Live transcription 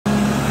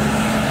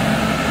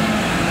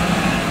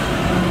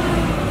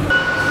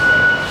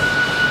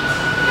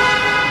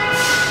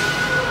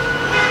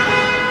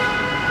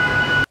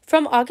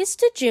From August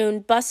to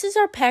June, buses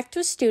are packed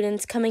with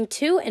students coming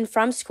to and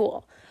from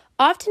school.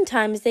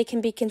 Oftentimes, they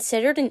can be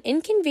considered an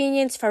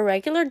inconvenience for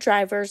regular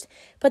drivers,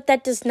 but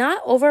that does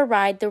not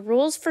override the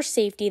rules for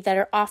safety that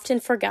are often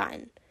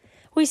forgotten.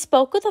 We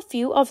spoke with a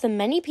few of the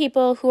many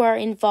people who are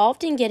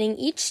involved in getting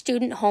each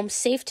student home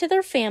safe to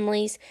their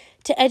families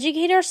to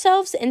educate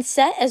ourselves and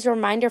set as a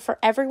reminder for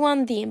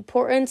everyone the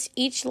importance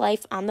each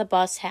life on the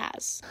bus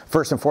has.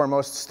 First and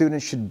foremost,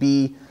 students should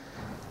be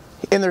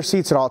in their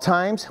seats at all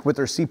times with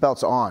their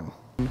seatbelts on.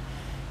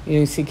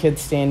 You see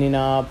kids standing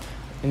up,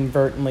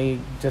 inadvertently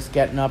just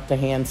getting up to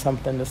hand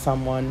something to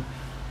someone.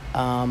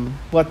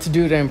 What to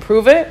do to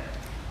improve it?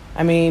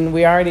 I mean,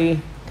 we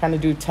already kind of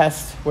do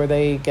tests where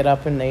they get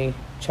up and they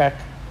check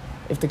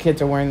if the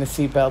kids are wearing the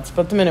seatbelts,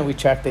 but the minute we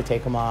check, they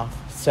take them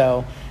off.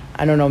 So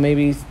I don't know,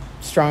 maybe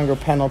stronger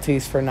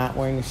penalties for not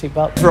wearing a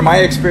seatbelt. For my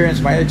experience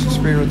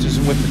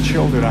isn't with the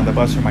children on the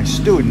bus or my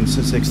students.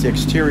 It's the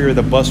exterior of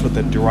the bus with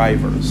the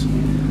drivers.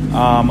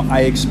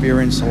 I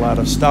experience a lot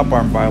of stop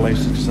arm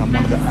violations because I'm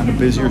on the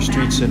busier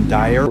streets in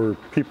Dyer. For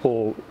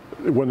people,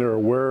 when they're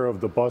aware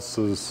of the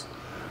buses,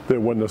 that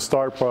when the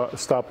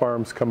stop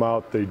arms come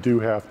out, they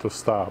do have to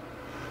stop.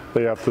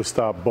 They have to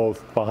stop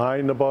both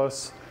behind the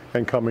bus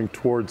and coming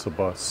towards the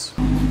bus.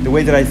 The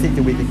way that I think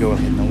that we could go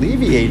ahead and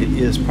alleviate it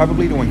is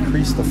probably to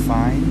increase the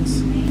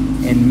fines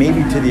and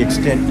maybe to the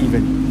extent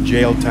even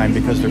jail time,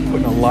 because they're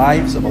putting the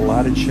lives of a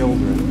lot of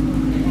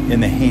children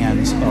in the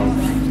hands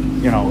of,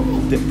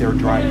 their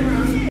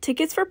driving.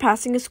 Tickets for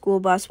passing a school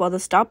bus while the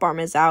stop arm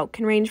is out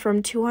can range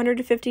from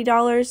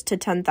 $250 to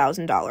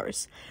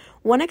 $10,000.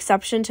 One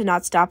exception to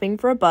not stopping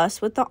for a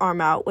bus with the arm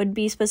out would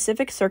be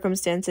specific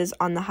circumstances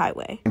on the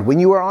highway. When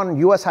you are on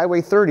US Highway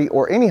 30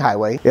 or any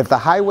highway, if the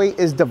highway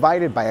is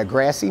divided by a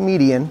grassy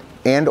median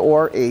and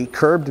or a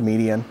curbed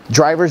median,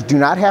 drivers do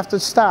not have to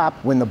stop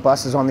when the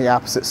bus is on the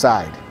opposite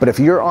side. But if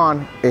you're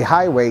on a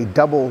highway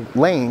double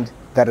laned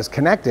that is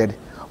connected,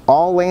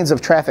 all lanes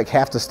of traffic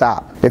have to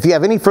stop. If you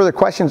have any further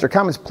questions or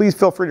comments, please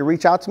feel free to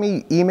reach out to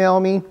me, email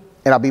me,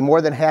 and I'll be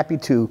more than happy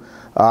to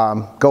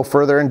go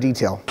further in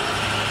detail.